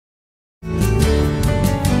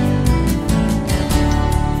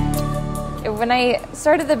When I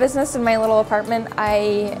started the business in my little apartment,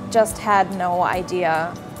 I just had no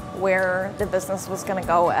idea where the business was going to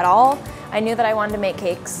go at all. I knew that I wanted to make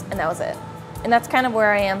cakes, and that was it. And that's kind of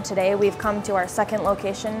where I am today. We've come to our second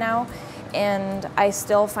location now, and I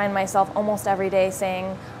still find myself almost every day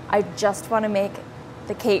saying, I just want to make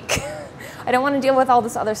the cake. I don't want to deal with all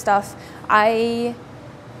this other stuff. I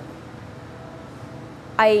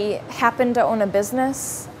happen to own a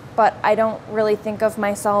business, but I don't really think of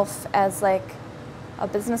myself as like a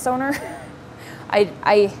business owner.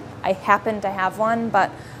 I happen to have one,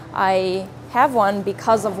 but I have one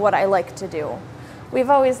because of what I like to do. We've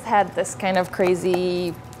always had this kind of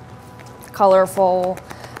crazy, colorful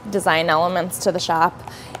design elements to the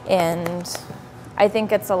shop, and I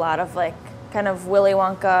think it's a lot of like kind of Willy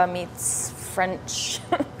Wonka meets French.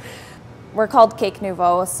 We're called Cake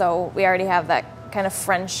Nouveau, so we already have that kind of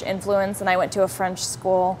French influence, and I went to a French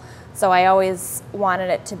school, so I always wanted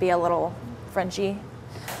it to be a little Frenchy.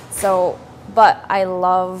 So, but I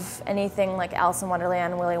love anything like Alice in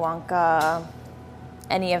Wonderland, Willy Wonka,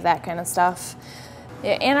 any of that kind of stuff.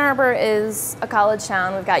 Yeah, Ann Arbor is a college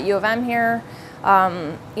town. We've got U of M here,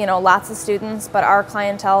 you know, lots of students, but our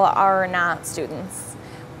clientele are not students.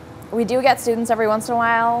 We do get students every once in a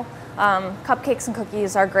while. Cupcakes and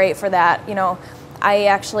cookies are great for that. You know, I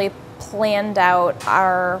actually planned out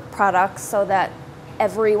our products so that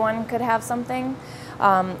everyone could have something.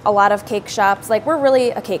 A lot of cake shops, like we're really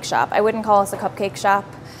a cake shop. I wouldn't call us a cupcake shop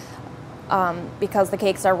because the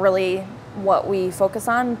cakes are really what we focus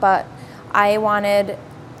on, but I wanted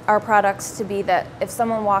our products to be that if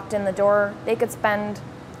someone walked in the door, they could spend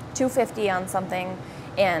 $2.50 on something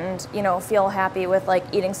and, you know, feel happy with like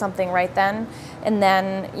eating something right then. And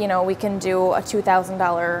then, you know, we can do a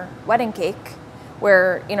 $2,000 wedding cake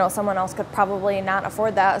where, you know, someone else could probably not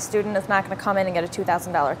afford that. A student is not going to come in and get a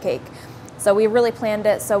 $2,000 cake. So we really planned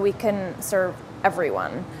it so we can serve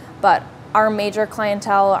everyone. But our major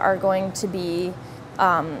clientele are going to be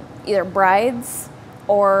either brides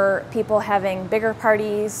or people having bigger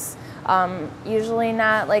parties, usually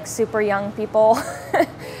not like super young people.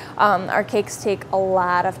 Our cakes take a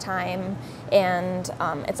lot of time, and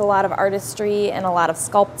it's a lot of artistry and a lot of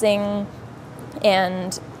sculpting,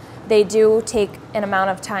 and they do take an amount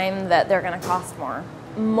of time that they're going to cost more.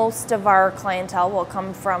 Most of our clientele will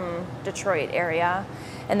come from Detroit area,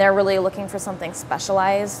 and they're really looking for something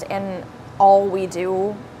specialized, and all we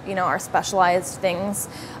do, you know, are specialized things.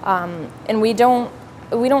 And we don't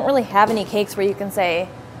really have any cakes where you can say,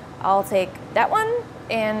 I'll take that one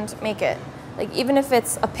and make it. Like, even if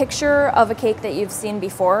it's a picture of a cake that you've seen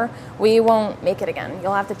before, we won't make it again.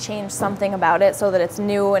 You'll have to change something about it so that it's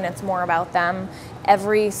new and it's more about them.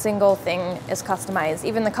 Every single thing is customized.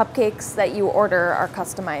 Even the cupcakes that you order are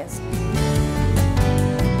customized.